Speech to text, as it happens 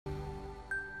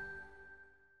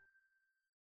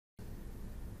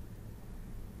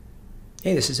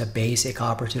Hey, this is a basic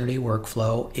opportunity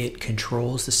workflow. It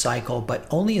controls the cycle, but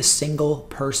only a single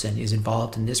person is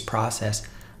involved in this process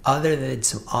other than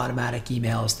some automatic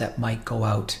emails that might go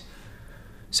out.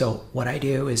 So what I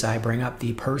do is I bring up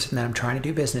the person that I'm trying to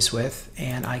do business with,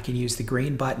 and I can use the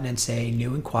green button and say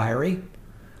new inquiry.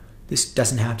 This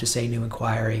doesn't have to say new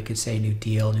inquiry. It could say new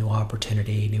deal, new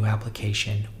opportunity, new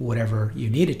application, whatever you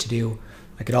need it to do.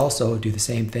 I could also do the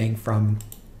same thing from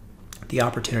the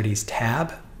opportunities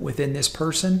tab within this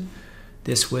person.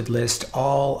 This would list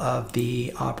all of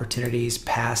the opportunities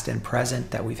past and present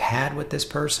that we've had with this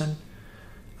person.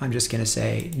 I'm just going to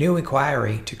say new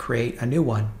inquiry to create a new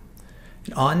one.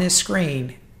 And on this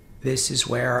screen, this is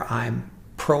where I'm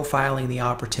profiling the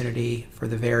opportunity for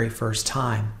the very first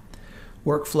time.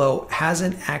 Workflow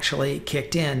hasn't actually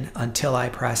kicked in until I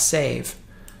press save.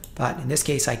 But in this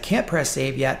case, I can't press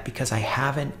save yet because I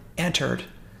haven't entered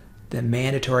the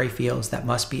mandatory fields that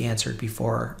must be answered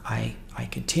before I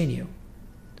continue.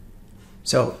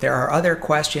 So there are other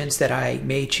questions that I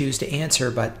may choose to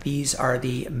answer, but these are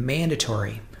the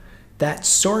mandatory. That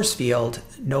source field,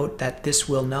 note that this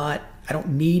will not, I don't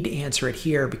need to answer it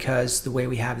here because the way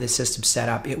we have this system set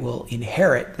up, it will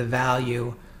inherit the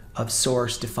value of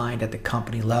source defined at the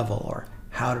company level, or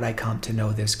how did I come to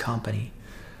know this company.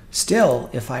 Still,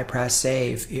 if I press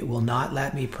save, it will not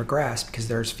let me progress because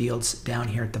there's fields down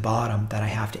here at the bottom that I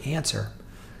have to answer.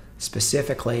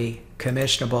 Specifically,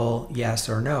 commissionable, yes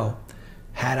or no.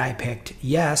 Had I picked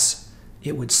yes,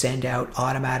 it would send out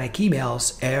automatic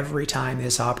emails every time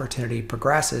this opportunity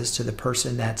progresses to the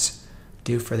person that's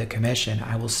due for the commission.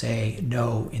 I will say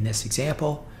no in this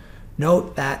example.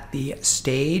 Note that the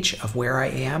stage of where I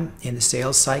am in the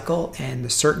sales cycle and the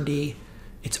certainty,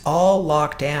 it's all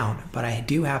locked down, but I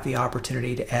do have the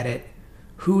opportunity to edit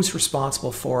who's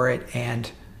responsible for it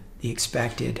and the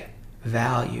expected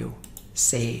value.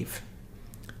 Save.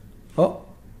 Oh,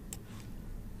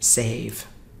 save.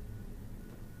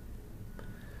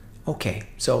 Okay,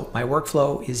 so my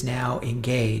workflow is now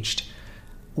engaged.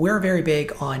 We're very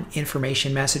big on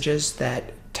information messages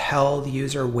that tell the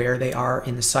user where they are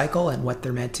in the cycle and what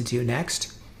they're meant to do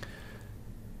next.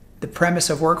 The premise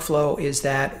of workflow is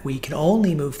that we can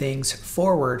only move things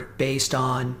forward based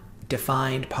on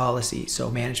defined policies. So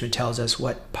management tells us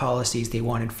what policies they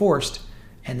want enforced,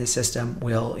 and the system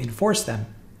will enforce them.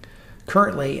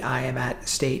 Currently, I am at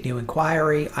state new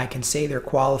inquiry. I can say they're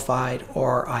qualified,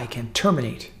 or I can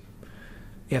terminate.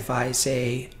 If I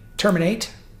say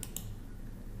terminate,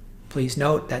 please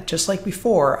note that just like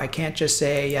before, I can't just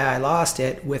say, yeah, I lost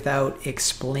it without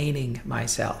explaining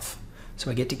myself. So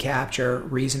I get to capture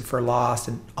reason for lost,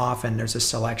 and often there's a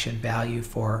selection value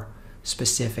for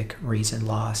specific reason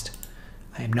lost.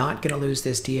 I am not going to lose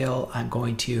this deal. I'm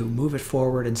going to move it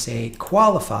forward and say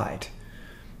qualified.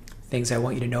 Things I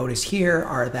want you to notice here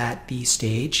are that the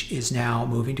stage is now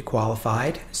moving to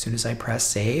qualified. As soon as I press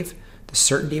save, the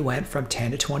certainty went from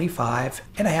 10 to 25,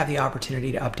 and I have the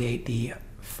opportunity to update the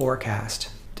forecast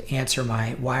to answer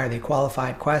my why are they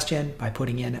qualified question by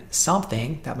putting in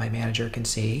something that my manager can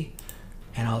see.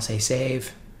 And I'll say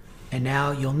save. And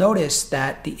now you'll notice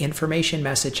that the information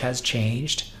message has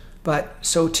changed, but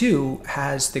so too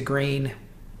has the green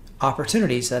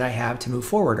opportunities that I have to move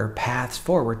forward, or paths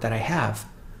forward that I have.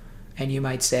 And you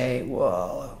might say,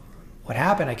 well, what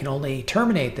happened? I can only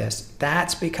terminate this.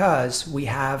 That's because we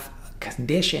have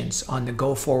conditions on the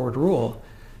go forward rule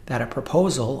that a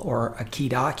proposal or a key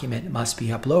document must be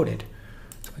uploaded.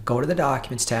 So I go to the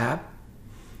Documents tab,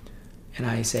 and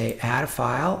I say add a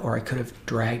file, or I could have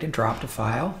dragged and dropped a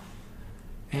file.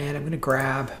 And I'm going to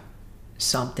grab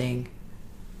something.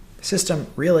 The system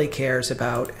really cares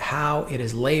about how it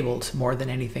is labeled more than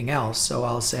anything else. So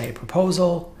I'll say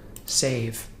proposal,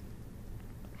 save.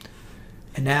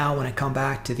 And now when I come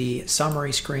back to the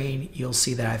summary screen, you'll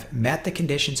see that I've met the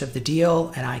conditions of the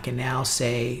deal, and I can now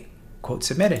say, quote,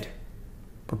 submitted,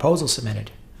 proposal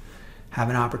submitted. Have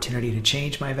an opportunity to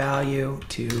change my value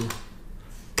to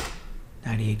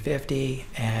 98.50,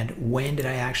 and when did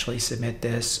I actually submit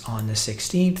this? On the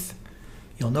 16th.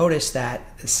 You'll notice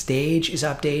that the stage is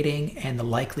updating and the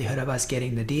likelihood of us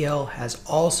getting the deal has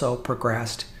also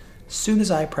progressed. As soon as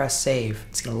I press save,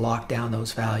 it's going to lock down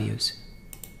those values.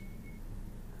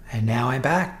 And now I'm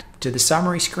back to the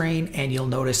summary screen, and you'll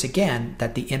notice again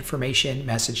that the information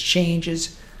message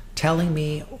changes, telling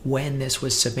me when this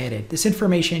was submitted. This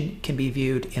information can be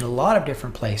viewed in a lot of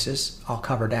different places. I'll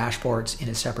cover dashboards in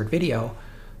a separate video,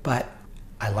 but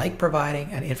I like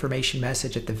providing an information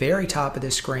message at the very top of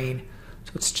the screen,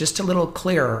 so it's just a little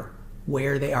clearer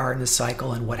where they are in the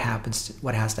cycle and what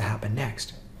has to happen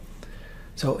next.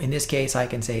 So in this case, I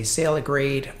can say sale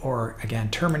agreed, or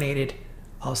again, terminated.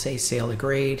 I'll say sale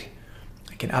agreed.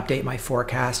 can update my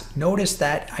forecast. Notice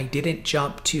that I didn't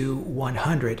jump to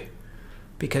 100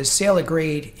 because sale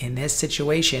agreed in this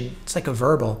situation, it's like a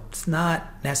verbal. It's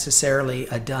not necessarily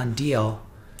a done deal.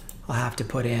 I'll have to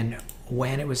put in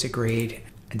when it was agreed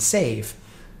and save.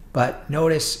 But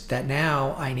notice that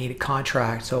now I need a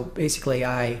contract. So basically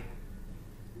I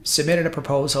submitted a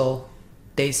proposal.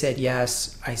 They said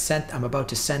yes. I'm about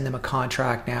to send them a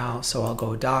contract now. So I'll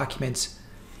go documents.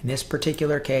 In this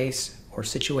particular case or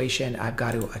situation, I've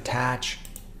got to attach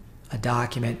a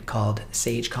document called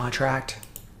Sage Contract.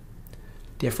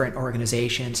 Different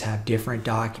organizations have different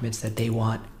documents that they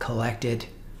want collected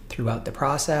throughout the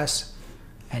process.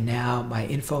 And now my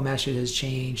info message has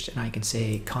changed and I can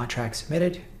say contract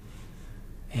submitted.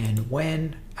 And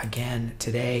when, again,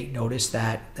 today, notice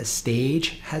that the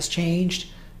stage has changed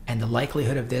and the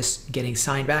likelihood of this getting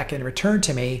signed back and returned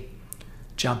to me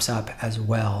jumps up as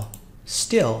well.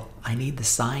 Still, I need the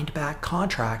signed back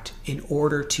contract in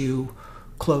order to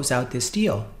close out this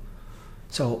deal.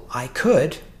 So I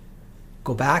could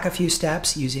go back a few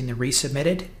steps using the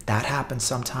resubmitted. That happens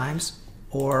sometimes.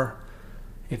 Or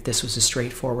if this was a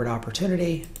straightforward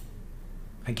opportunity,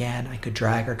 again, I could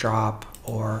drag or drop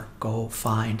or go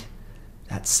find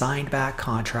that signed back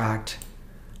contract.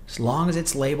 As long as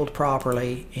it's labeled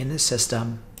properly in the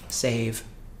system, save.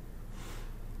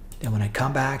 Then when I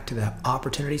come back to the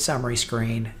opportunity summary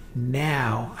screen,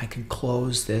 now I can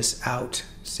close this out.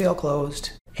 Sale closed.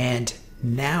 And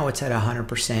now it's at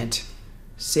 100%.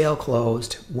 Sale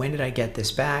closed. When did I get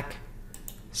this back?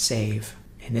 Save.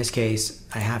 In this case,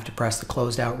 I have to press the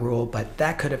closed out rule, but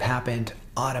that could have happened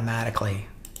automatically.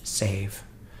 Save.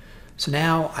 So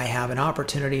now I have an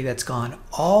opportunity that's gone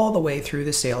all the way through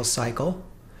the sales cycle.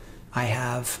 I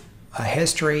have a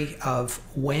history of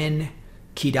when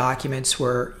key documents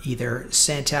were either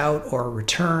sent out or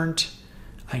returned.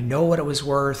 I know what it was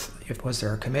worth, if was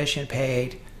there a commission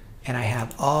paid, and I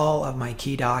have all of my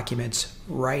key documents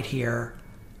right here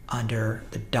under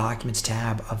the Documents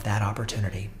tab of that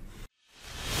opportunity.